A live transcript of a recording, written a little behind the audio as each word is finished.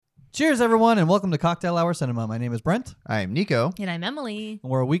Cheers, everyone, and welcome to Cocktail Hour Cinema. My name is Brent. I'm Nico. And I'm Emily.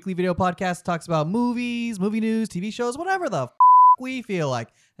 And we're a weekly video podcast that talks about movies, movie news, TV shows, whatever the we feel like.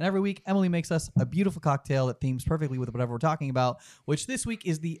 And every week, Emily makes us a beautiful cocktail that themes perfectly with whatever we're talking about, which this week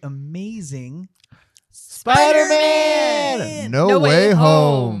is the amazing Spiderman! No way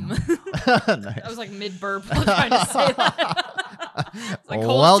home. Nice. I was like mid-burp trying to say that. Like,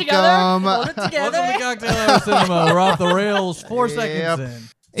 hold it Welcome. together. Hold it together. Welcome to Cocktail Hour Cinema. We're off the rails 4 seconds in.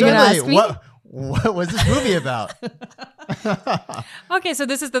 You gonna ask Emily, me? what was this movie about? Okay, so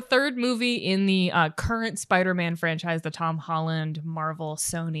this is the third movie in the current Spider-Man franchise, the Tom Holland, Marvel,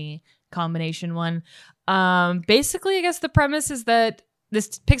 Sony combination one. Basically, I guess the premise is that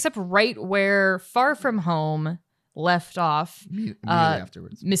this picks up right where Far From Home left off. Immediately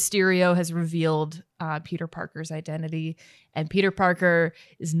afterwards. Mysterio has revealed Peter Parker's identity, and Peter Parker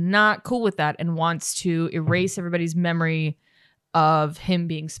is not cool with that and wants to erase everybody's memory of him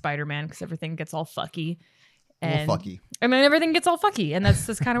being Spider-Man because everything gets all fucky. And fucky. I mean, everything gets all fucky, and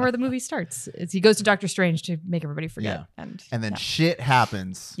that's kind of where the movie starts. He goes to Doctor Strange to make everybody forget. Yeah. And then shit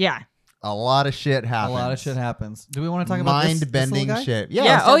happens. Yeah. A lot of shit happens. A lot of shit happens. Do we want to talk about this mind-bending little guy? shit? Yeah.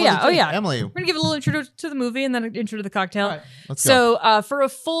 let's Oh, talk yeah. about Oh, the yeah. Emily, We're going to give a little intro to the movie and then an intro to the cocktail. All right. let's go. So for a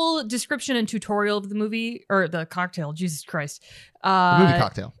full description and tutorial of the movie, or the cocktail, Jesus Christ. The movie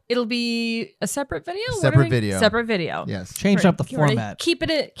cocktail. It'll be a separate video? Separate video. Separate video. Yes. Changed up the We're gonna format.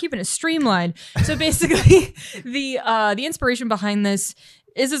 Keeping it streamlined. So basically, the inspiration behind this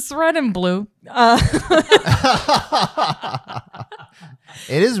is it's red and blue.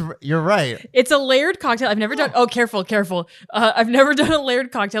 It is. You're right. It's a layered cocktail. I've never done. Oh, careful. I've never done a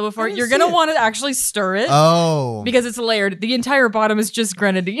layered cocktail before. You're gonna want to actually stir it. Oh. Because it's layered. The entire bottom is just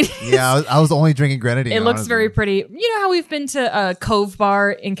grenadine. Yeah, I was only drinking grenadine. It looks honestly. very pretty. You know how we've been to Cove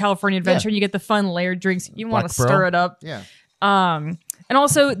Bar in California Adventure and you get the fun layered drinks. You want to Black stir Pearl? it up. Yeah. And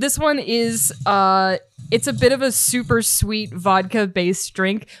also this one is it's a bit of a super sweet vodka based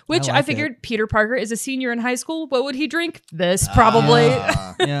drink, which I I like figured Peter Parker is a senior in high school. What would he drink? This probably.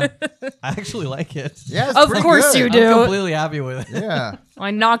 Yeah, I actually like it. Yeah, it's Of pretty course good. you I'm do. completely happy with it. Yeah.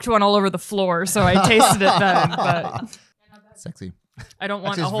 I knocked one all over the floor, so I tasted it then. But Sexy. I don't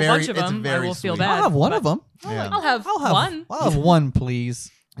want Actually, a it's whole very- bunch of it's them. I very will feel sweet. bad. I'll have one of them. Yeah. I'll have one. I'll have one,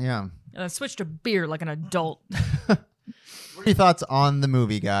 please. Yeah. Switch to beer like an adult. What are your thoughts on the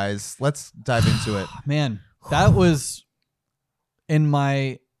movie, guys? Let's dive into it. Man, that was in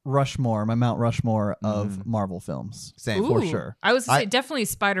my Rushmore, my Mount Rushmore of Marvel films. Same. For Ooh. sure. I was say definitely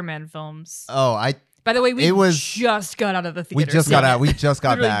Spider-Man films. Oh, By the way, we It was- just got out of the theater. we just got out. We just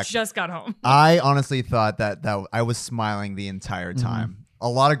got Literally back. just got home. I honestly thought that I was smiling the entire time. A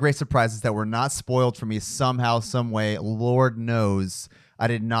lot of great surprises that were not spoiled for me somehow, some way. Lord knows, I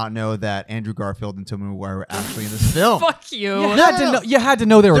did not know that Andrew Garfield and Tobey Maguire were actually in this film. Fuck you. You had to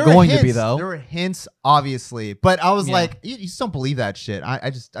know they were There going to hints. be, though. There were hints, obviously, but I was Yeah. like, you just don't believe that shit.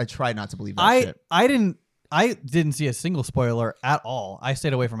 I tried not to believe that shit. I didn't see a single spoiler at all. I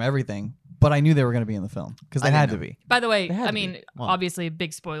stayed away from everything, but I knew they were going to be in the film because they I had to didn't be. By the way, They had I to mean, be. Well. obviously,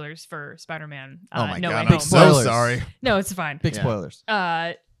 big spoilers for Spider-Man. Oh my No god, Way I'm Home. so Spoilers. sorry. No, it's fine. Big Yeah. spoilers.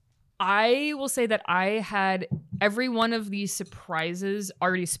 I will say that I had every one of these surprises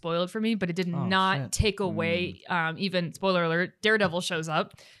already spoiled for me, but it did not shit. take away, even, spoiler alert, Daredevil shows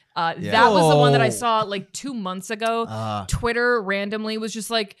up. Yeah. That was the one that I Oh. saw like 2 months ago. Twitter randomly was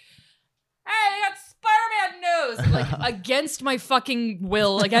just like, hey, I got Spider-Man news. Like, against my fucking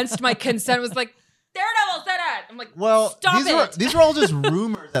will, against my consent, was like, Daredevil said it. I'm like, Well, stop it. these were all just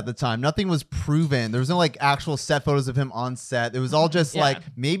rumors at the time. Nothing was proven. There was no like actual set photos of him on set. It was all just Yeah. like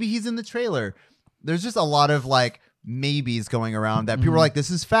maybe he's in the trailer. There's just a lot of like maybes going around that people were like, this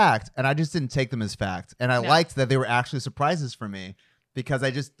is fact. And I just didn't take them as fact. And I liked that they were actually surprises for me because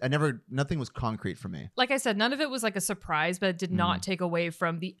nothing was concrete for me. Like I said, none of it was like a surprise, but it did not take away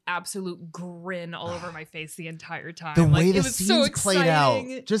from the absolute grin all over my face the entire time. The Like, way it the was scenes so played out,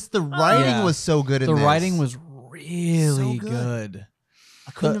 exciting. just the writing Yeah. was so good in The this. writing was really So good.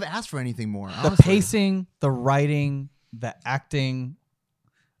 I couldn't have asked for anything more. The honestly. pacing, the writing, the acting.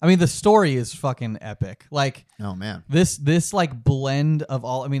 I mean, the story is fucking epic. Like Oh man. this like blend of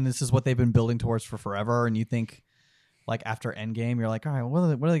all. I mean, this is what they've been building towards for forever. And you think, like after Endgame, you're like, all right, what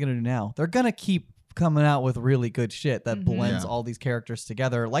are they gonna do now? They're gonna keep coming out with really good shit that blends Yeah. all these characters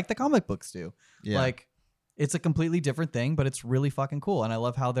together, like the comic books do. Yeah. Like, it's a completely different thing, but it's really fucking cool. And I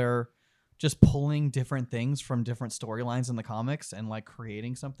love how they're just pulling different things from different storylines in the comics and like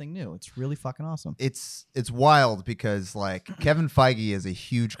creating something new. It's really fucking awesome. It's wild because like Kevin Feige is a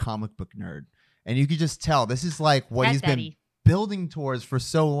huge comic book nerd, and you could just tell this is like what Rat he's Daddy. been building towards for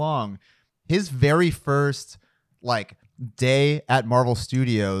so long. His very first like day at Marvel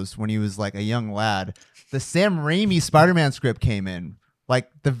Studios when he was like a young lad, the Sam Raimi Spider-Man script came in. Like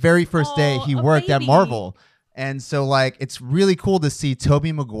the very first day he worked at Marvel. And so like it's really cool to see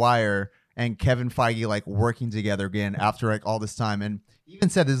Tobey Maguire and Kevin Feige like working together again after like all this time. And he even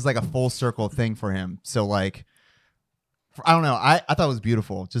said this is like a full circle thing for him. So like I don't know. I thought it was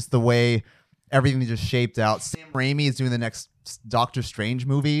beautiful. Just the way everything just shaped out. Sam Raimi is doing the next Doctor Strange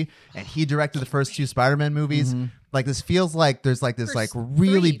movie, and he directed the first 2 Spider-Man movies. Like this feels like there's like this like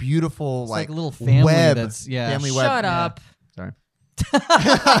really beautiful like a little family web. that's Family web. Shut up. Sorry.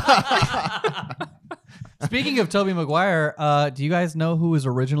 Speaking of Tobey Maguire, do you guys know who was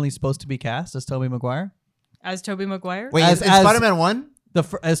originally supposed to be cast as Tobey Maguire? As Tobey Maguire? Wait, As Spider-Man 1?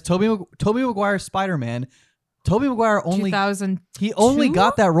 As Tobey Maguire Spider-Man. Tobey Maguire only 2002? he only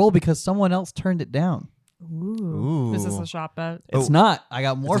got that role because someone else turned it down. Ooh. Is this a shot bet? It's not. I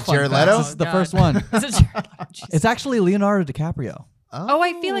got more Is it fun Jared facts. Leto? This is the God. first one. Is it Jared Leto? Jesus. It's actually Leonardo DiCaprio. Oh,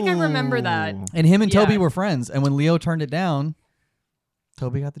 I feel like I remember that. And him and Yeah. Toby were friends. And when Leo turned it down,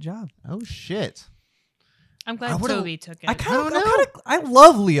 Toby got the job. Oh shit. I'm glad Toby took it. I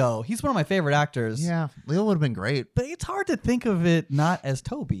love Leo. He's one of my favorite actors. Yeah, Leo would have been great. But it's hard to think of it not as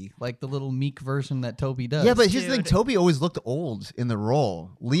Toby, like the little meek version that Toby does. Yeah, but here's the thing. Dude. Toby always looked old in the role.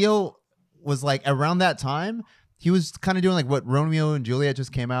 Leo was like around that time. He was kind of doing like what Romeo and Juliet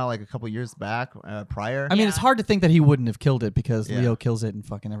just came out like a couple years back prior. I mean, it's hard to think that he wouldn't have killed it because Yeah. Leo kills it in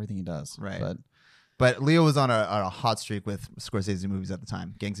fucking everything he does. Right. But Leo was on a hot streak with Scorsese movies at the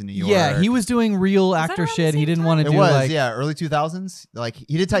time. Gangs in New York. yeah, he was doing real that actor around the shit. He same didn't time? want to It do was, like early 2000s. Like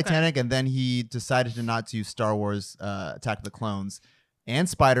he did Titanic, and then he decided to not do Star Wars Attack of the Clones and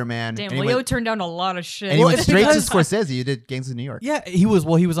Spider-Man. Damn, and he Leo went, turned down a lot of shit. and he went it's straight to because- Scorsese. He did Gangs in New York. yeah, he was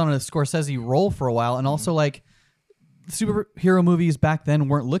on a Scorsese role for a while, and also like superhero movies back then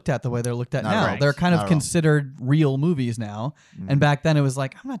weren't looked at the way they're looked at Not now. right. They're kind Not of at all. considered real movies now, and back then it was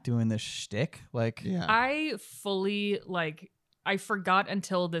like I'm not doing this shtick. Like Yeah. I fully I forgot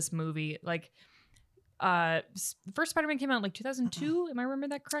until this movie. The first Spider-Man came out in like 2002. Am I remembering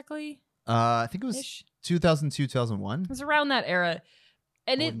that correctly? I think it was Ish. 2002, 2001. It was around that era,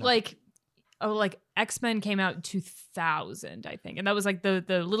 and Boy, it no. like X-Men came out in 2000, I think, and that was like the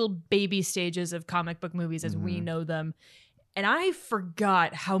little baby stages of comic book movies as we know them. And I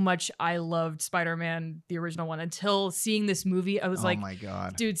forgot how much I loved Spider-Man, the original one, until seeing this movie. I was Oh like, my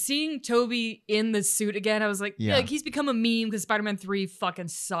god. dude, seeing Toby in the suit again, I was like, Yeah. like he's become a meme because Spider-Man 3 fucking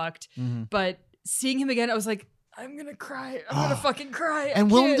sucked. mhm. But seeing him again, I was like, I'm gonna cry. I'm gonna fucking cry. I And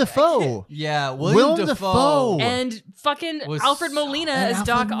Willem can't, I can't. Dafoe. yeah, Willem Dafoe. Dafoe. And fucking Was Alfred so- Molina and as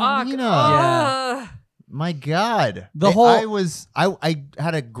Doc Alfred Ock. Molina. Ah. My god. The whole- I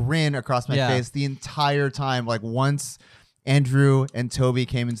had a grin across my Yeah. face the entire time. Like once Andrew and Toby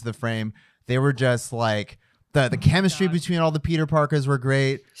came into the frame, they were just like the chemistry God. between all the Peter Parkers were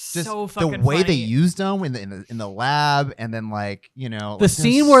great. Just So the fucking way they funny. used them in the lab, and then like The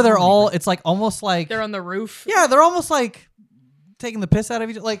scene where they're all, it's like almost like They're on the roof. yeah, they're almost like taking the piss out of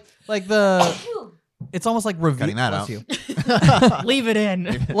each other. Like the it's almost like review. Cutting that bless out. you. Leave it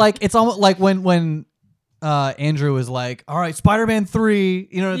in. Like it's almost like when Andrew is like, all right, Spider-Man 3,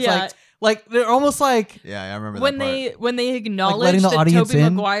 it's Yeah. like they're almost like Yeah, I remember when that part. they acknowledge letting the that audience Tobey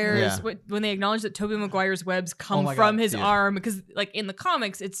in? Maguire's Yeah. when they acknowledge that Tobey Maguire's webs come Oh my from God, his dude. arm, because like in the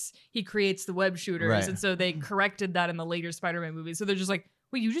comics he creates the web shooters, Right. and so they corrected that in the later Spider-Man movies. So they're just like,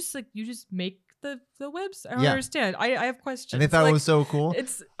 wait, you just make the webs? I don't Yeah. understand. I have questions. And they thought Like, it was so cool.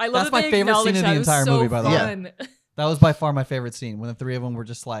 I love That's that my they favorite scene acknowledge of the that. It was entire so movie, by the way. fun. that was by far my favorite scene when the three of them were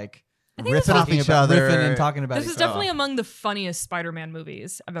just like Riffing off each other. riffing and talking about This each is other. definitely among the funniest Spider-Man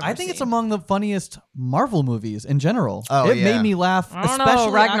movies I've ever I think seen. it's among the funniest Marvel movies in general. Oh, it yeah. made me laugh, I don't especially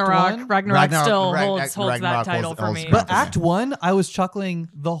know, Ragnarok. Act 1. Ragnarok still Ragnar- holds that Ragnarok title holds- for holds me. the But crown. Act 1, I was chuckling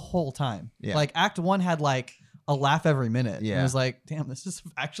the whole time. Yeah. Like Act 1 had like a laugh every minute. And Yeah. it was like, damn, this is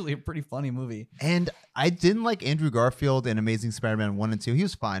actually a pretty funny movie. And I didn't like Andrew Garfield in Amazing Spider-Man 1 and 2. He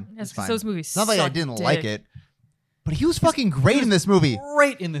was fine. He Yes, was 'cause fine. those movies It's not like I suck didn't dick. like it, but he was fucking great in this movie.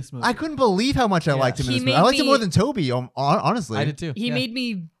 Great in this movie. I couldn't believe how much I liked him in He this movie. made I liked him me- more than Toby, honestly. I did too. He Yeah. made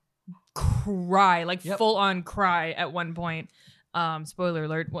me cry, like Yep. full on cry at one point. Spoiler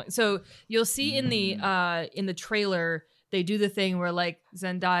alert. So you'll see in the trailer, they do the thing where like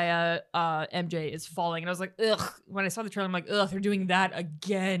Zendaya, MJ is falling, and I was like, ugh. When I saw the trailer, I'm like, ugh, they're doing that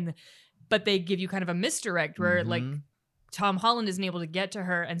again. But they give you kind of a misdirect where like Tom Holland isn't able to get to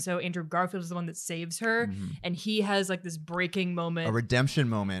her, and so Andrew Garfield is the one that saves her, and he has like this breaking moment. A redemption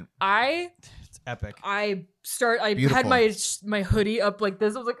moment. I It's epic. I Beautiful. had my hoodie up like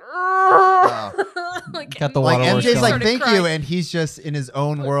this. I was like, oh. Like, Got the Like water MJ's like, Started thank crying. you, and he's just in his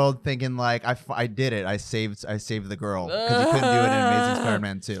own world thinking like, I did it. I saved the girl because he couldn't do it in Amazing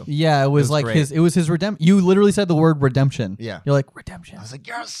Spider-Man 2. Yeah, it was like great. it was his redemption. You literally said the word redemption. Yeah. You're like, redemption. I was like,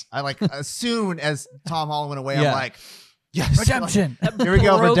 yes. I like as soon as Tom Holland went away, Yeah. I'm like, yes, Redemption. Like, here we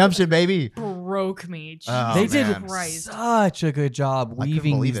go, redemption, baby. Broke me. Oh, They Jesus did man. Christ. such a good job I couldn't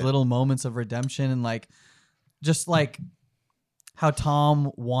weaving believe these it. little moments of redemption and like just like how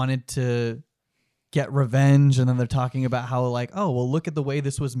Tom wanted to get revenge, and then they're talking about how like, oh well, look at the way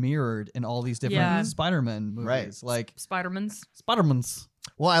this was mirrored in all these different Yeah. Spider-Man movies. Right. Like Spider-Man's. Spider-Man's.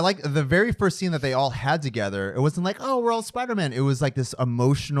 Well, I like the very first scene that they all had together. It wasn't like, oh, we're all Spider-Man. It was like this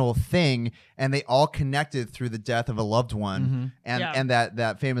emotional thing, and they all connected through the death of a loved one. Mhm. And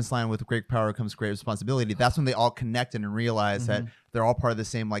that famous line, with great power comes great responsibility. That's when they all connected and realized that they're all part of the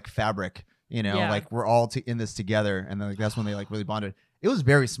same like fabric. You know, Yeah. like we're all in this together, and then like, that's when they like really bonded. It was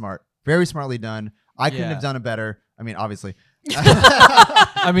very smart, very smartly done. I couldn't Yeah. have done it better. I mean, obviously.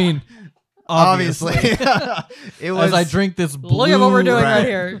 I mean, Obviously. It was. As I drink this blue, Look at what we're doing Right. right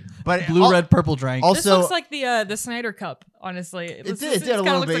here. but blue, red, purple drink. Also, This looks like the Snyder Cup, honestly. It did a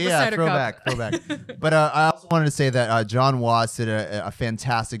little bit, like yeah. The Snyder Throwback. Cup. But I also wanted to say that John Watts did a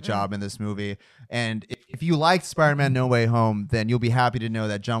fantastic job in this movie. And if you liked Spider-Man No Way Home, then you'll be happy to know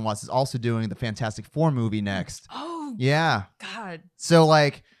that John Watts is also doing the Fantastic Four movie next. Oh, Yeah. God. So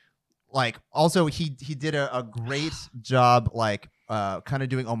like also he did a great job like kind of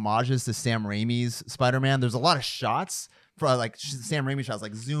doing homages to Sam Raimi's Spider-Man. There's a lot of shots for like Sam Raimi shots,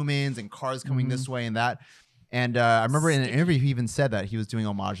 like zoom ins and cars coming this way and that. And I remember in an interview he even said that he was doing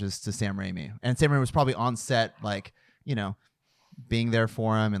homages to Sam Raimi, and Sam Raimi was probably on set, like, you know, being there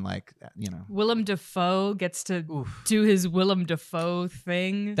for him, and like, you know, Willem Dafoe gets to do his Willem Dafoe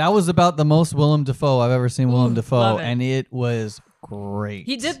thing. That was about the most Willem Dafoe I've ever seen. Willem Dafoe, love it. and it was great.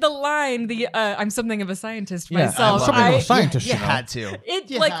 He did the line, I'm something of a scientist Yeah, myself. I'm something of a scientist. you you know. had to.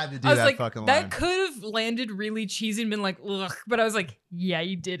 You like, had to do I was that like, fucking line. that could have landed really cheesy and been like, ugh. But I was like, yeah,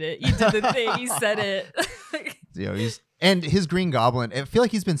 you did it. You did the thing. You said it. You know, and his Green Goblin, I feel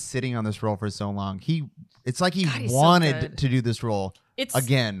like he's been sitting on this role for so long. It's like he God, he's so wanted good. to do this role It's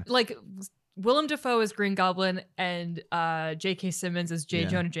again. like Willem Dafoe as Green Goblin and J.K. Simmons as J. Yeah.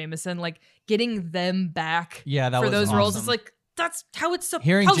 Jonah Jameson, like getting them back Yeah, that for was those roles. awesome. It's like, that's how it's supposed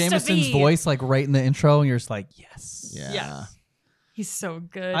Hearing to Jameson's be. voice like right in the intro, and you're just like, yes. Yeah. Yeah. He's so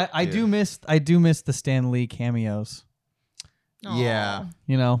good. I do Dude. miss the Stan Lee cameos. Yeah.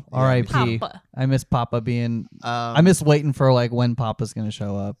 You know, Yeah, R.I.P. Papa. I miss Papa being. I miss waiting for like when Papa's gonna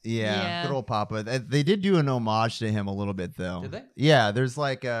show up. Yeah, good old Papa. They did do an homage to him a little bit though. Did they? Yeah, there's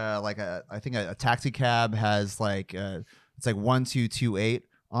like I think a taxi cab has like it's like 1228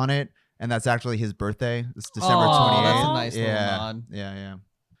 on it, and that's actually his birthday. It's December Oh, 28th. that's a nice little yeah, nod. yeah.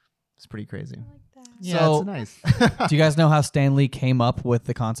 It's pretty crazy. So- Yeah, it's nice. Do you guys know how Stan Lee came up with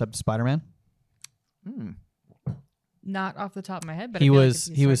the concept of Spider-Man? Not off the top of my head, but I He feel like was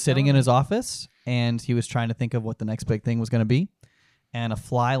if you he was start sitting in telling his office, and he was trying to think of what the next big thing was going to be, and a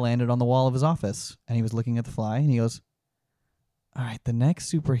fly landed on the wall of his office, and he was looking at the fly, and he goes, "All right, the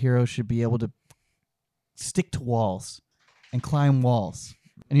next superhero should be able to stick to walls and climb walls."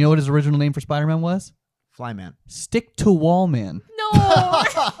 And you know what his original name for Spider-Man was? Flyman. Stick to Wall Man. No,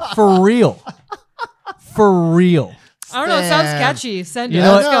 For real. For real. I don't know. It sounds Stan. catchy. Send You it.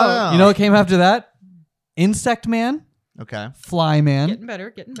 know Let's what? go. You know what came after that? Insect Man, Okay. Fly Man, Getting better.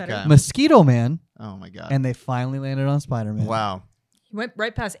 Getting better. Okay. Mosquito Man, Oh my god. and they finally landed on Spider-Man. Wow. He went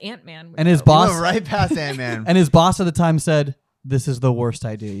right past Ant-Man. And his You boss went right past Ant-Man. and his boss at the time said, "This is the worst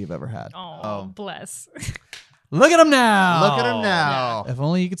idea you've ever had." Oh, bless. Look at him now. Look at him now. If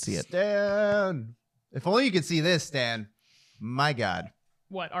only you could see it. Stan. If only you could see this, Stan. My God.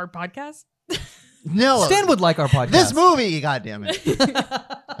 What, our podcast? No. Stan would like our podcast. This movie. God damn it.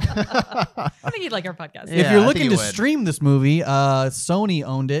 I think he'd like our podcast. If Yeah, you're I looking think to it would. stream this movie, Sony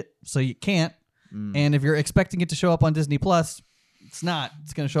owned it, so you can't. Mm. And if you're expecting it to show up on Disney Plus, it's not.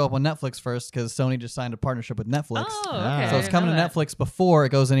 It's going to show up on Netflix first because Sony just signed a partnership with Netflix. Oh, Ah. okay. So it's coming to Netflix before it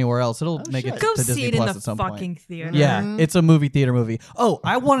goes anywhere else. It'll make it shit. Go to see Disney it in Plus the at some fucking point. theater. Yeah, Mhm. it's a movie theater movie. Oh,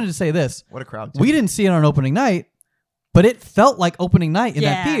 I wanted to say this. What a crowd. We didn't see it on opening night, but it felt like opening night in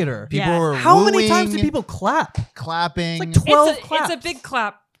that Yeah. theater. People Yeah. were How many times wooing, did people clap? clapping. It's like 12 claps. It's a big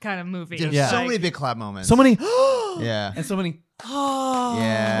clap kind of movie. There's Yeah. so Like, many big clap moments. So many. Yeah. And so many. Oh.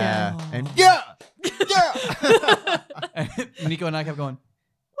 Yeah. Yeah. And yeah. Yeah. And Nico and I kept going.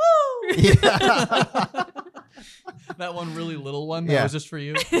 yeah. That one really little one that Yeah. was just for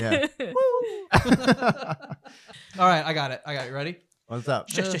you. Yeah. All right, I got it. Ready? What's up?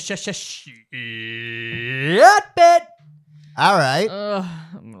 Shut it. All right.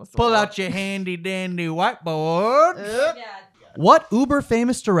 Pull out your handy dandy whiteboard. What uber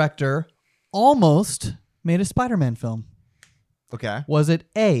famous director almost made a Spider-Man film? Okay. Was it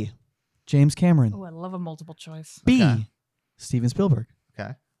A, James Cameron, Oh, I love a multiple choice. B, Okay. Steven Spielberg,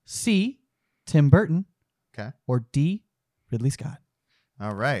 Okay. C, Tim Burton, Okay. or D, Ridley Scott?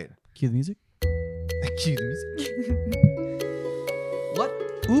 All right. Cue the music. Cue the music. What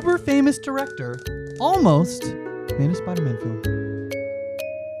uber famous director almost made a Spider-Man film?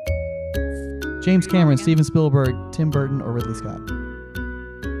 James Cameron, Steven Spielberg, Tim Burton, or Ridley Scott?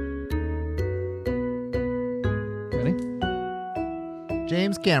 Ready?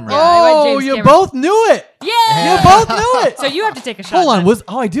 James Cameron. I went Oh, James you Cameron. both knew it. Yeah. You both knew it. So you have to take a shot. Hold on. then.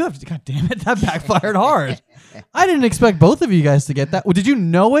 I do have to. God damn it. That backfired hard. I didn't expect both of you guys to get that. Well, did you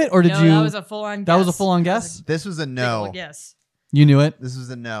know it or did No, you? That was a full-on guess. That was a full-on guess? This was a no. Yes. You knew it? This was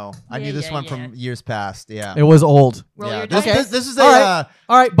a no. I Yeah, knew this yeah, one yeah. from years past. Yeah. It was old. Roll Yeah. your This, dice. this is a All right.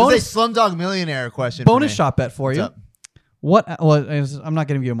 All right. bonus Bonus Slumdog Millionaire question. bonus for me. shot bet for What's you. up? What? Well, I'm not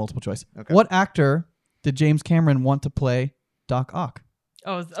giving you a multiple choice. Okay. What actor did James Cameron want to play Doc Ock?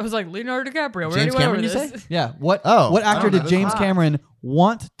 Oh, I was like Leonardo DiCaprio. We James already went Cameron, over you this. say? Yeah. What? Oh, What I actor don't know did this James one. Cameron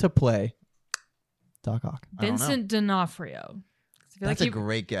want to play Doc Ock? I don't know. Vincent D'Onofrio. I feel That's like a he-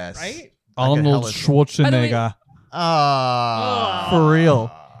 great guess. right? Arnold hell is- Schwarzenegger. Ah. For real.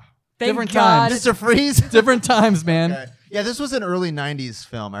 Thank Different God. times. Mr. Freeze. Different times, man. Okay. Yeah, this was an early '90s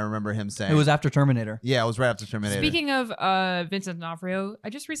film. I remember him saying It was after Terminator. Yeah, it was right after Terminator. Speaking of Vincent D'Onofrio, I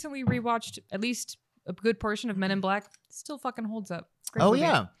just recently rewatched at least a good portion of Men in Black. Still fucking holds up. Great oh movie.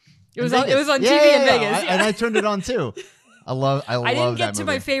 yeah, It was In on, it Vegas. was on Yeah, TV yeah, in yeah. Vegas. And I turned it on too. I love I didn't get that to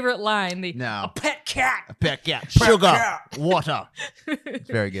movie. my favorite line. The No. a pet cat. A pet cat, sugar, water. It's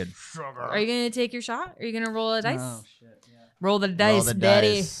very good. Are you gonna take your shot? Are you gonna roll a dice? Oh, shit. Yeah. Roll the Roll dice, the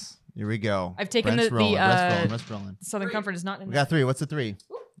Daddy. dice. Here we go. I've taken Brent's the rolling. Brent's rolling. Southern Comfort is not in We there. got 3. What's the 3?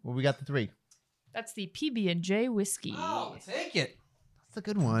 Well, we got the 3. That's the PB&J whiskey. Oh, take it. That's a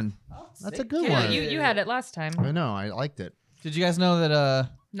good one. That's a good Yeah, one. you had it last time. I know. I liked it. Did you guys know that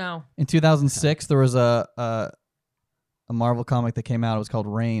No. in 2006 there was a Marvel comic that came out? It was called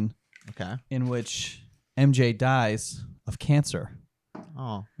Rain, Okay. in which MJ dies of cancer.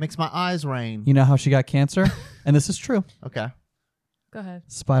 Oh, makes my eyes rain. You know how she got cancer? And this is true. Okay. Go ahead.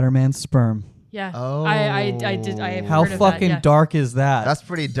 Spider-Man's sperm. Yeah. Oh. I did. I have How heard of fucking that, yeah. dark is that? That's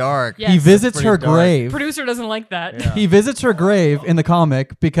pretty dark. Yeah. He Yes, visits pretty her dark. grave. Producer doesn't like that. Yeah. He visits her grave in the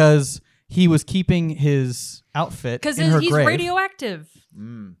comic because he was keeping his outfit Because in her he's grave. radioactive.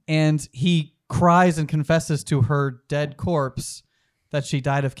 Mm. And he cries and confesses to her dead corpse that she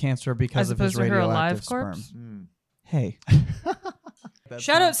died of cancer because As of his opposed to her alive radioactive sperm. corpse? Mm. Hey.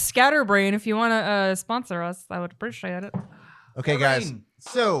 Shout out Scatterbrain if you want to sponsor us. I would appreciate it. Okay, guys. Rain.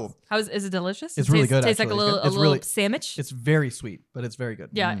 So, Is it delicious? It's It really tastes, good, Tastes like a actually. little, It's a little really- sandwich. It's very sweet, but it's very good.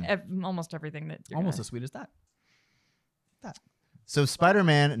 yeah, Mm. almost everything that you're Almost gonna- as sweet as that.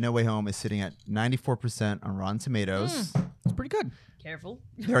 Spider-Man No Way Home is sitting at 94% on Rotten Tomatoes. It's pretty good. Careful.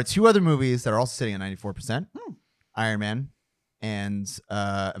 There are 2 other movies that are also sitting at 94%. Hmm. Iron Man and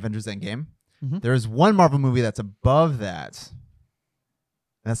Avengers Endgame. Mhm. There is one Marvel movie that's above that.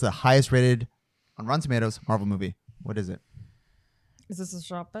 That's the highest rated on Rotten Tomatoes Marvel movie. What is it? Is this a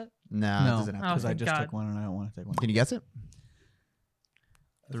shot bet? No, it No, doesn't have because I thank just God. took one and I don't want to take one. Can you guess it?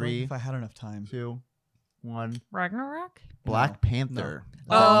 I feel like 3, If I had enough time. 2, 1. Ragnarok? Black No. Panther.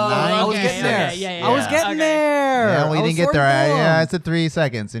 Oh, I was okay, getting there. okay, yeah, I was yeah. getting Okay. there. Yeah, well, you I was didn't get sorting there. through Yeah, them. it's at 3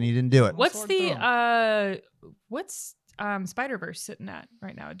 seconds, and you didn't do it. What's Sword the what's Spider-Verse sitting at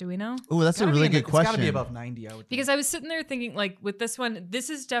right now? Do we know? Oh, that's a Gotta be really in the- good question. It's got to be above 90, I would think. Because I was sitting there thinking, like, with this one, this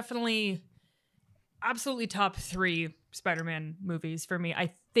is definitely absolutely top 3 Spider-Man movies for me.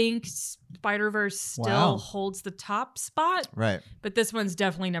 I think Spider-Verse still Wow. holds the top spot, Right. but this one's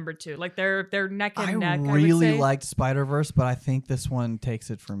definitely number 2. Like they're neck and I neck. I would really say. liked Spider-Verse, but I think this one takes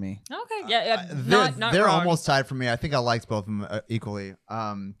it for me. Okay, yeah, not they're wrong. almost tied for me. I think I liked both of them equally.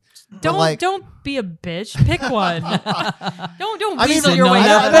 But Don't like, don't be a bitch. Pick one. don't I mean, weasel your no, way I I,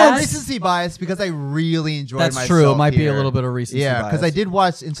 know out of I'm that. recency bias because I really enjoyed That's myself. true. It might be a here. little bit of recency Yeah, because I bias. did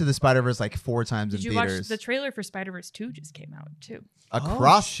watch Into the Spider-Verse like 4 times Did in you watch theaters. the trailer for Spider-Verse 2 just came out too?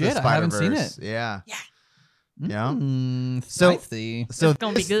 Across shit, the I haven't Spider-Verse. seen it. Yeah. Yeah. So, So It's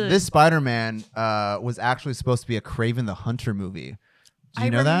gonna be this, good. this Spider-Man was actually supposed to be a Craven the Hunter movie. Do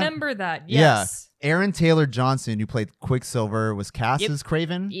you know that? remember that. Yes. Yeah. Aaron Taylor Johnson, who played Quicksilver, was cast Yep. as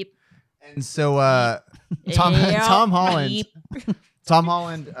Craven. Yep. And so Tom Yep. Holland, Yep. Tom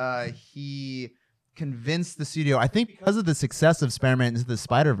Holland, he convinced the studio, I think because of the success of Spider-Man Into the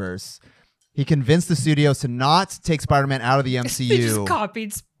Spider-Verse, He convinced the studios to not take Spider-Man out of the MCU. They just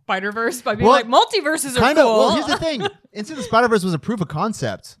copied Spider-Verse by being like, multiverses are kind of. cool. Well, here's the thing: Into the Spider-Verse was a proof of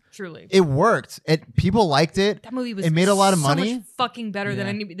concept. Truly, it worked. People liked it. That movie was. It made a lot of so money. much fucking better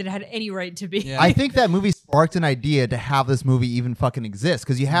than it had any right to be. Yeah. I think that movie sparked an idea to have this movie even fucking exist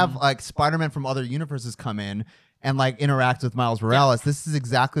because you have like Spider-Man from other universes come in and like interact with Miles Morales. This is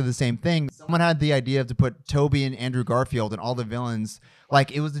exactly the same thing. Someone had the idea to put Tobey and Andrew Garfield and all the villains.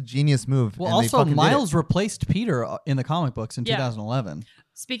 Like, it was a genius move. Well, and they also fucking did Miles replaced Peter in the comic books in 2011.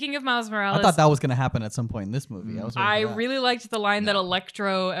 Speaking of Miles Morales, I thought that was going to happen at some point in this movie. I really liked the line that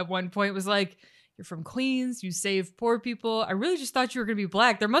Electro at one point was like, "You're from Queens, you save poor people. I really just thought you were going to be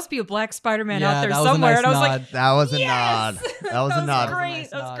black. There must be a black Spider-Man out there somewhere." And I was like, that was a yes! nod. That was a nod. Great.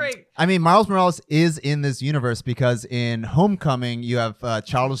 That was great. I mean, Miles Morales is in this universe because in Homecoming, you have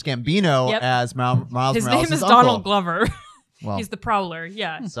Childish Gambino as Miles Morales. His name is uncle. Donald Glover. Well, he's the Prowler.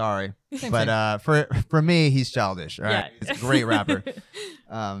 Yeah. Sorry, but for me, he's childish. All right, he's a great rapper.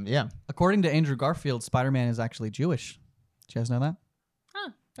 Yeah. According to Andrew Garfield, Spider-Man is actually Jewish. Did you guys know that?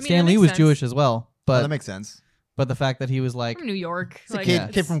 Huh. I mean, Stan Lee was Jewish as well, but that makes sense. But the fact that he was like from New York, like,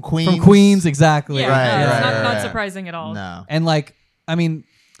 kid from Queens, exactly. Yeah, right, not surprising at all. No, and like, I mean,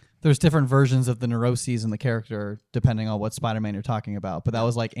 there's different versions of the neuroses in the character depending on what Spider-Man you're talking about. But that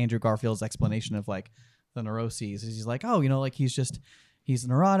was like Andrew Garfield's explanation of like the neuroses. He's like, oh, like he's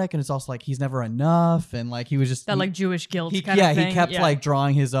neurotic, and it's also like he's never enough, and like he was just that like Jewish guilt. He kind of thing. He kept like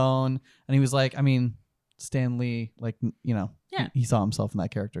drawing his own, and he was like, I mean, Stan Lee, like he saw himself in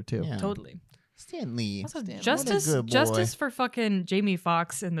that character too. Yeah. Totally. Stan Lee. Also, Stan, justice for fucking Jamie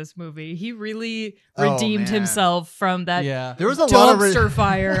Foxx in this movie. He really redeemed himself from that. Yeah. There was a lot of dumpster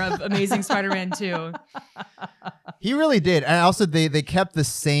fire of Amazing Spider-Man 2. He really did, and also they kept the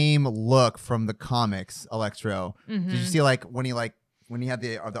same look from the comics. Electro. Did you see like when he had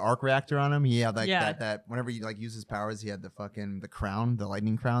the arc reactor on him? He had like that whenever he like used his powers, he had the crown, the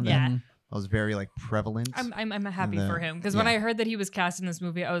lightning crown. That was very like prevalent. I'm happy for him because when I heard that he was cast in this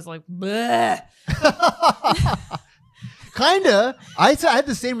movie, I was like, bleh. Kinda. I had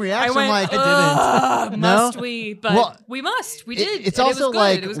the same reaction. I didn't. Must we? But we must. We did. It's also it was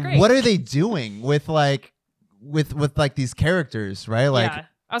like, it was great. what are they doing with like these characters, right? Like, I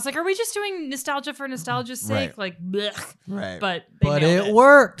was like, are we just doing nostalgia for nostalgia's sake? Right. Like, blech. Right. But it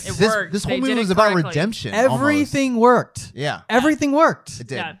worked. It worked. This They whole movie did it was about correctly. redemption. Everything worked. Yeah. Everything worked. It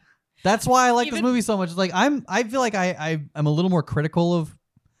did. Yeah. That's why I like this movie so much. It's like I feel like I'm a little more critical of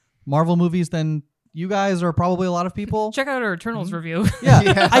Marvel movies than you guys or probably a lot of people. Check out our Eternals review.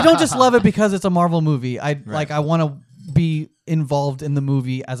 Yeah. I don't just love it because it's a Marvel movie. I want to be involved in the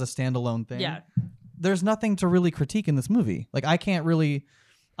movie as a standalone thing. Yeah. There's nothing to really critique in this movie. Like I can't really.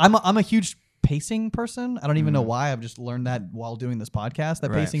 I'm a huge pacing person. I don't even know why. I've just learned that while doing this podcast.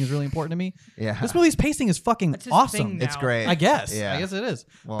 That pacing is really important to me. Yeah. This movie's pacing is fucking awesome. It's great. I guess. Yeah. I guess it is.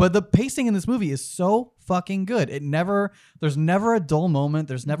 Well, but the pacing in this movie is so fucking good. There's never a dull moment.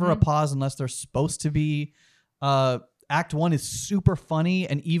 There's never a pause unless there's supposed to be. Act 1 is super funny,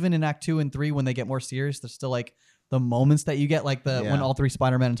 and even in Act 2 and 3, when they get more serious, there's still like the moments that you get, like when all three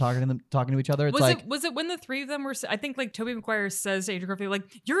Spider-Men are talking to each other. It's was it when the three of them were? I think like Tobey Maguire says to Andrew Garfield, like,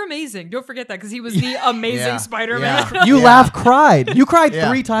 "You're amazing. Don't forget that," because he was the amazing Spider-Man. Yeah. You cried. You cried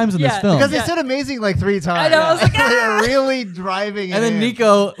 3 times in this film because they said amazing like 3 times. I know. I was like, they're really driving. And then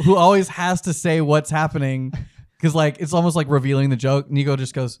Nico, who always has to say what's happening, because like it's almost like revealing the joke. Nico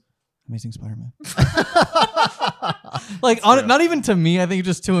just goes, "Amazing Spider-Man." Like not even to me, I think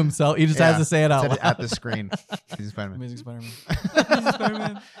just to himself. He just has to say it out loud. At the screen. Amazing Spider-Man. Amazing Spider-Man. Amazing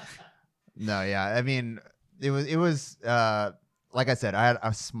Spider-Man. No, yeah. I mean, it was like I said, I had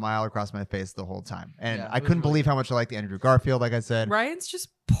a smile across my face the whole time. And I couldn't believe how much I liked Andrew Garfield, like I said. Ryan's just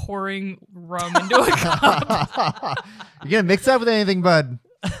pouring rum into a cup. You're gonna mix that with anything, bud.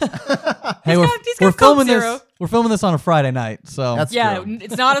 Hey, we're filming this. We're filming this on a Friday night, so that's true.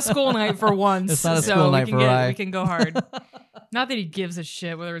 It's not a school night for once. It's not a school night for Ryan. We can go hard. Not that he gives a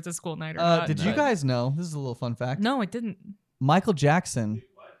shit whether it's a school night or not. Did you guys know? This is a little fun fact. No, I didn't. Michael Jackson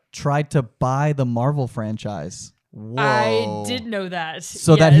tried to buy the Marvel franchise. Whoa. I did know that.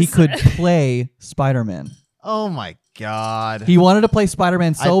 So that he could play Spider-Man. Oh my God. He wanted to play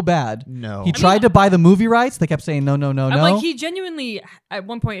Spider-Man so bad. No. He tried to buy the movie rights. They kept saying no. I'm like, he genuinely at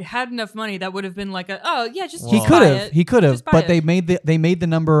one point had enough money that would have been like just He could have. He could have. Just buy But it. they made the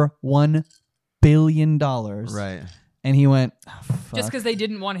number $1 billion. Right. and he went, oh, fuck. Just because they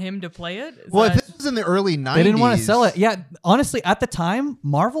didn't want him to play it? Well, if this was in the early 90s. They didn't want to sell it. Yeah, honestly, at the time,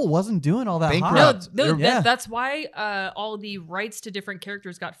 Marvel wasn't doing all that hot. No, Yeah. that's why all the rights to different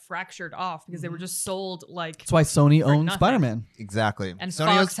characters got fractured off because they were just sold like. That's why Sony owned nothing. Spider-Man. Exactly. And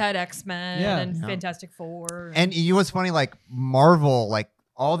Sony Fox had X-Men and Fantastic Four. And you know what's funny? Like Marvel, like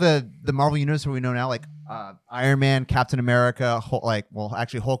all the Marvel universe we know now, like Iron Man, Captain America, Hulk,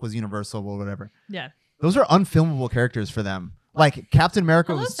 actually Hulk was Universal or whatever. Yeah. Those are unfilmable characters for them. Like Captain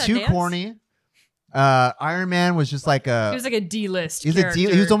America was too corny. Iron Man was just like a. He was like a D-list. He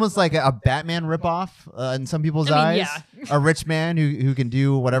was almost like a Batman ripoff in some people's eyes. Yeah. A rich man who can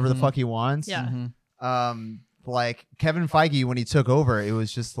do whatever the fuck he wants. Yeah. Like Kevin Feige, when he took over, it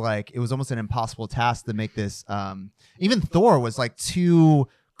was just like it was almost an impossible task to make this. Even Thor was like too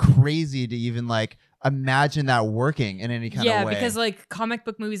crazy to even like imagine that working in any kind of way. Yeah, because like comic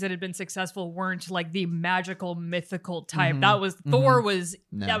book movies that had been successful weren't like the magical mythical type. That was Thor was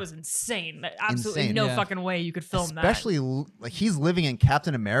that was insane. Absolutely Insane. no fucking way you could film Especially like he's living in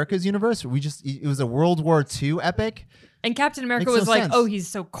Captain America's universe. It was a World War II epic. And Captain America Makes was no like, sense. oh, he's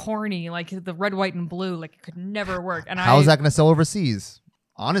so corny, like the red, white, and blue, like it could never work. And How is that going to sell overseas?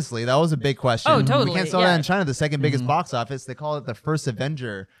 Honestly, that was a big question. Oh, totally. We can't sell that in China, the second biggest box office. They call it the first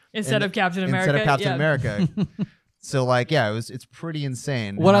Avenger instead of Captain America. Instead of Captain America. So like, yeah, it's pretty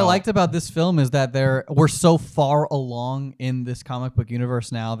insane. What I liked about this film is that we're so far along in this comic book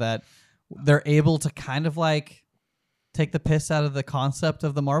universe now that they're able to kind of like take the piss out of the concept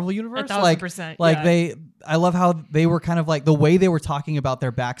of the Marvel universe. 1,000%. I love how they were kind of like the way they were talking about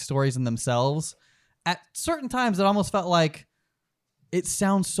their backstories and themselves. At certain times, it almost felt like it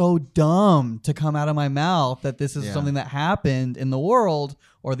sounds so dumb to come out of my mouth that this is something that happened in the world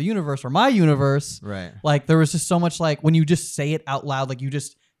or the universe or my universe. Right. Like there was just so much like when you just say it out loud, like you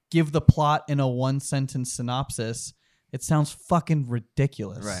just give the plot in a 1-sentence synopsis, it sounds fucking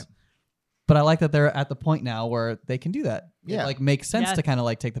ridiculous. Right. But I like that they're at the point now where they can do that. Yeah. It like makes sense to kind of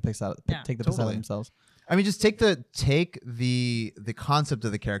like take the piss out piss out of themselves. I mean, just take the concept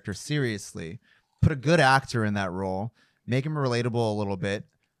of the character seriously. Put a good actor in that role. Make him relatable a little bit,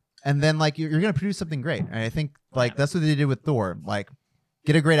 and then like you're gonna produce something great. And I think like that's what they did with Thor. Like,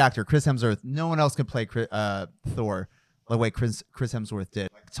 get a great actor, Chris Hemsworth. No one else can play Thor the way Chris Hemsworth did.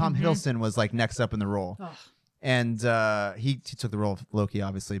 Like, Tom Hiddleston was like next up in the role, and he took the role of Loki,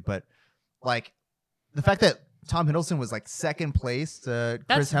 obviously. But like the fact that Tom Hiddleston was like second place to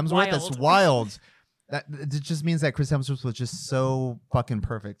Chris Hemsworth, that's wild. That it just means that Chris Hemsworth was just so fucking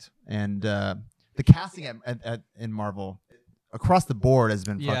perfect, and the casting in Marvel across the board has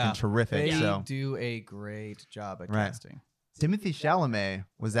been fucking terrific. They do a great job at casting. Timothy Chalamet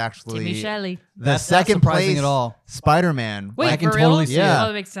was actually the second not surprising place at all. Spider-Man. Wait, I can for totally real? see it. Oh,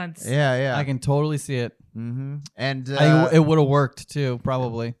 that makes sense. Yeah. I can totally see it. Mm-hmm. And it would have worked too,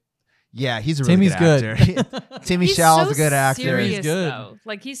 probably. Yeah, he's a really Timmy's good actor. Timmy Chalamet's a good actor. Serious, He's good. though.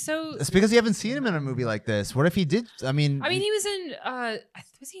 Like he's so. It's because you haven't seen him in a movie like this. What if he did? I mean, he was in.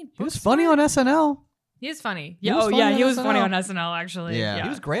 Was he in? He was funny on SNL. He is funny. He was funny on he was SNL. funny on SNL actually. Yeah. He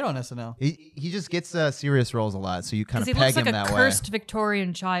was great on SNL. he just gets serious roles a lot, so you kind of he peg looks like him a that cursed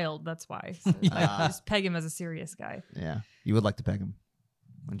Victorian child. That's why. So, like, Yeah. just peg him as a serious guy. way. Yeah, you would like to peg him,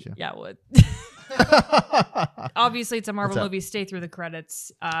 wouldn't you? Yeah, I would. Obviously, it's a Marvel movie. Stay through the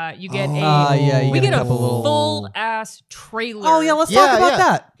credits. You get you we get get a a couple full ass trailer. Oh yeah, let's talk about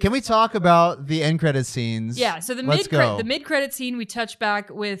that. Can we talk about the end credit scenes? Yeah, so the Let's go. mid credit scene, we touch back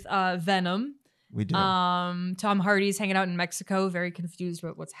with Venom. We do. Tom Hardy's hanging out in Mexico, very confused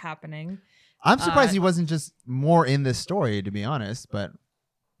about what's happening. I'm surprised he wasn't just more in this story, to be honest. But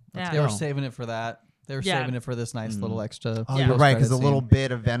Yeah. They were saving it for that. They were saving it for this nice little extra. oh, you're right, because a little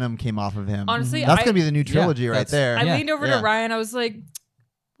bit of Venom came off of him. Honestly, that's gonna be the new trilogy right that's- there. I leaned over Yeah. to Ryan. I was like,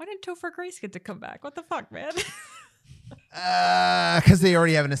 "Why didn't Topher Grace get to come back? What the fuck, man?" Because they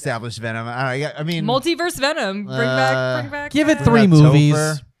already have an established Venom. I mean, Multiverse Venom. Bring back. Give it Venom. 3 Topher.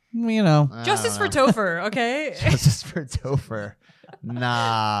 movies. You know. Justice for Topher, okay? Justice for Topher.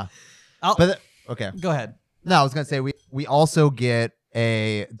 Nah. Okay. Go ahead. No, I was gonna say we also get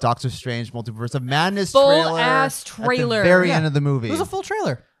a Doctor Strange Multiverse of Madness Full trailer ass at trailer. the very Yeah. end of the movie. It was a full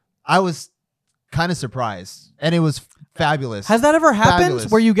trailer. I was kind of surprised, and it was fabulous. Has that ever happened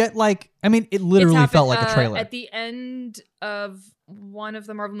Fabulous. where you get like? I mean, it literally It's felt happened, like a trailer. At the end of one of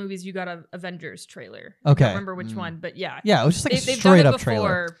the Marvel movies, you got a Avengers trailer. Okay. I don't remember which one, but yeah. Yeah, it was just like a They've straight done it up before,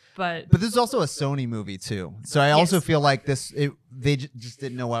 trailer. but But this is also a Sony movie too, so I also feel like they just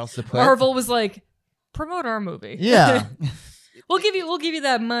didn't know what else to put. Marvel was like, promote our movie. Yeah. We'll give you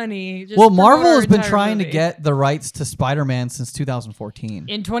that money. Just Well, promote Marvel our has been entire trying movie. to get the rights to Spider-Man since 2014.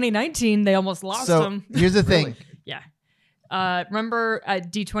 In 2019, they almost lost So them. here's the thing. Yeah. remember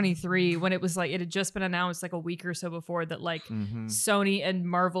at D23 when it was like it had just been announced like a week or so before that like Sony and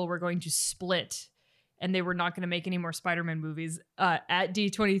Marvel were going to split and they were not going to make any more Spider-Man movies. At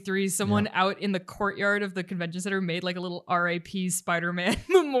D23, someone out in the courtyard of the convention center made like a little RIP Spider-Man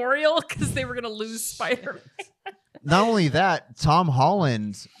memorial because they were going to lose Spider-Man. Not only that, Tom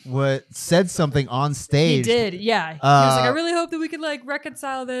Holland said something on stage. He did, yeah. He was like, I really hope that we can like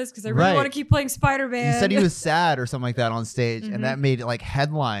reconcile this because I really want to keep playing Spider-Man. He said he was sad or something like that on stage, and that made like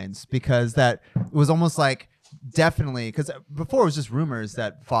headlines because that was almost like definitely because before it was just rumors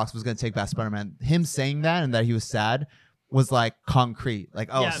that Fox was going to take back Spider-Man. Him saying that and that he was sad was like concrete,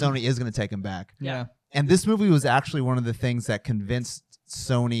 like Sony is going to take him back. Yeah, and this movie was actually one of the things that convinced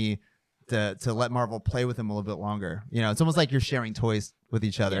Sony to let Marvel play with him a little bit longer. You know, it's almost like you're sharing toys with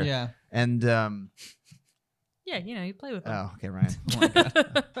each other. Yeah. And yeah, you know, you play with them. oh, okay, Ryan. Oh my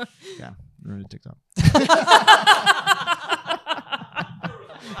God. Yeah, ruined TikTok.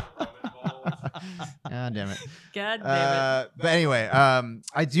 God damn it. God damn it. But anyway,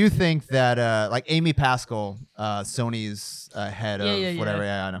 I do think that like Amy Pascal, Sony's head of whatever.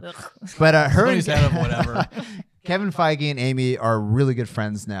 Yeah, I know. Ugh. But her Sony's head of whatever. Kevin Feige and Amy are really good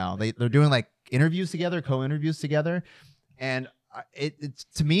friends now. They're doing like interviews together, co-interviews together, and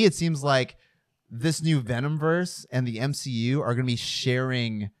to me it seems like this new Venomverse and the MCU are going to be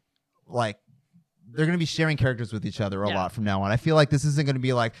sharing they're going to be sharing characters with each other a lot from now on. I feel like this isn't going to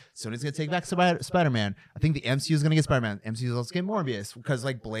be like Sony's going to take back Spider-Man. I think the MCU is going to get Spider-Man. MCU is also going to get Morbius because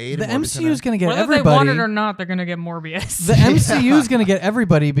like Blade. The MCU is going to get Whether everybody. they want it or not, they're going to get Morbius. The MCU is going to get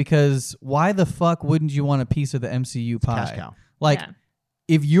everybody because why the fuck wouldn't you want a piece of the MCU pie? Cash cow. Like,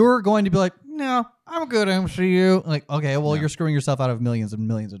 if you're going to be like, no, I'm a good MCU. Like, okay, well, you're screwing yourself out of millions and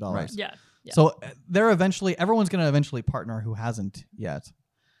millions of dollars. Yeah. So everyone's going to eventually partner who hasn't yet.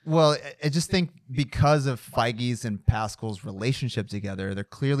 Well, I just think because of Feige's and Pascal's relationship together, they're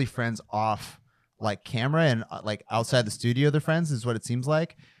clearly friends off like camera and like outside the studio. They're friends, is what it seems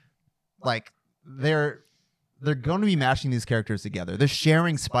like. Like they're going to be mashing these characters together. They're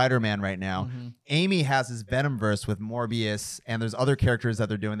sharing Spider-Man right now. Mm-hmm. Amy has his Venomverse with Morbius, and there's other characters that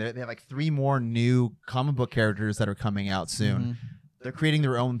they're doing. They have like 3 more new comic book characters that are coming out soon. Mm-hmm. They're creating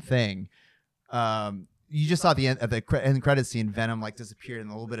their own thing. You just saw at the end credit scene, Venom like disappeared, and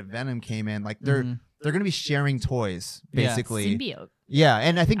a little bit of Venom came in. Like they're going to be sharing toys, basically. Symbiote. Yeah,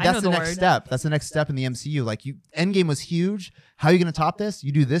 and I think that's the next step. That's the next step in the MCU. Like Endgame was huge. How are you going to top this?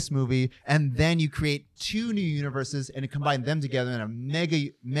 You do this movie, and then you create 2 new universes and combine them together in a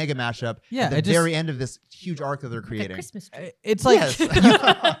mega mashup. Yeah, at the very end of this huge arc that they're creating. Christmas tree. It's like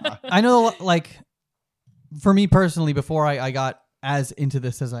I know, like for me personally, before I got as into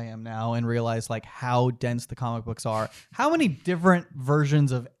this as I am now and realize like how dense the comic books are, how many different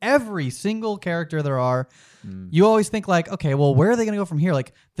versions of every single character there are. You always think like, okay, well, where are they going to go from here?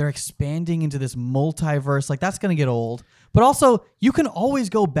 Like they're expanding into this multiverse. Like that's going to get old. But also you can always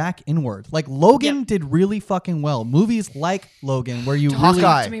go back inward. Like Logan did really fucking well. Movies like Logan where you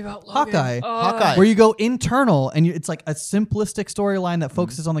Hawkeye, Hawkeye, where you go internal and it's like a simplistic storyline that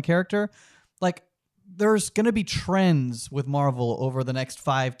focuses on the character. Like there's going to be trends with Marvel over the next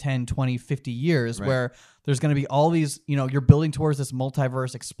 5, 10, 20, 50 years where there's going to be all these, you know, you're building towards this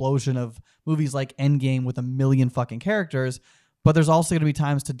multiverse explosion of movies like Endgame with 1 million fucking characters. But there's also going to be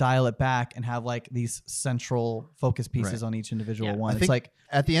times to dial it back and have like these central focus pieces on each individual one. It's like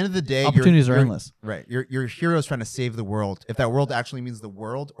at the end of the day, opportunities are endless. Right. Your hero's trying to save the world. If that world actually means the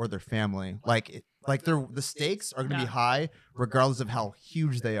world or their family, like the stakes are going to be high regardless of how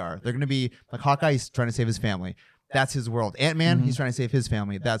huge they are. They're going to be like Hawkeye. He's trying to save his family. That's his world. Ant-Man, he's trying to save his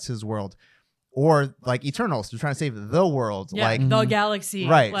family. That's his world. Or like Eternals, they're trying to save the world, like the galaxy.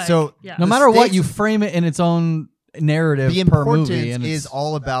 Right. Like, so no matter what, you frame it in its own narrative. The per importance movie and is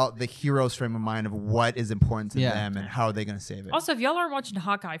all about the hero's frame of mind of what is important to them and how are they going to save it. Also, if y'all aren't watching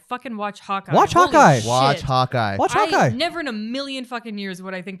Hawkeye, fucking watch Hawkeye. Watch Holy Hawkeye. shit. Watch Hawkeye. Watch Hawkeye. Never in a million fucking years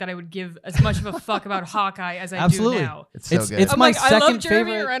would I think that I would give as much of a fuck about Hawkeye as I do now. It's so good. It's I'm my like, second I love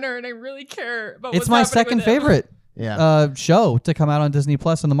Jeremy favorite. Renner and I really care about It's my second favorite show to come out on Disney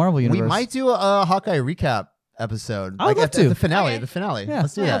Plus in the Marvel universe. We might do a Hawkeye recap episode. I would love to. The finale. Okay. The finale. Yeah,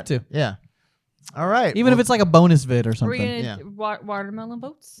 Let's do I'd that. love to. Yeah. All right. Even if it's like a bonus vid or Are something. we gonna watermelon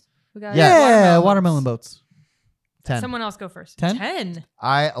boats? We got Watermelon boats. 10. Someone else go first. 10? 10.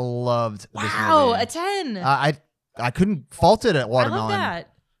 I loved this Wow, movie. a 10. I couldn't fault it at I Watermelon. love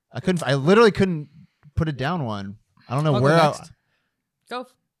that. I literally couldn't put it down one. I don't know I'll where go I, next. Go.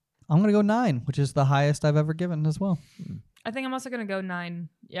 I'm going to go 9, which is the highest I've ever given as well. I think I'm also gonna go 9.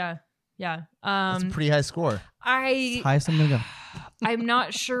 Yeah. That's a pretty high score. Highest I'm going to go. I'm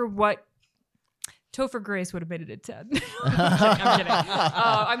not sure what Topher Grace would have made it a 10. I'm kidding.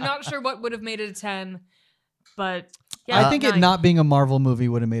 I'm not sure what would have made it a 10, but yeah, I think it not being a Marvel movie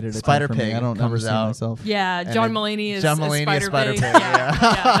would have made it a 10 for me. I don't ever see myself. Yeah, John Mulaney is Spider-Pig.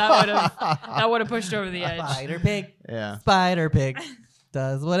 That would have pushed over the edge. Spider-Pig. Yeah. Spider-Pig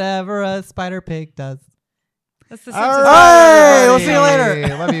does whatever a Spider-Pig does. That's the All Simpsons. right, Hey, we'll see you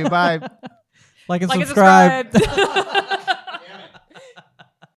later. Love you. Bye. Like and Like and subscribe. subscribe.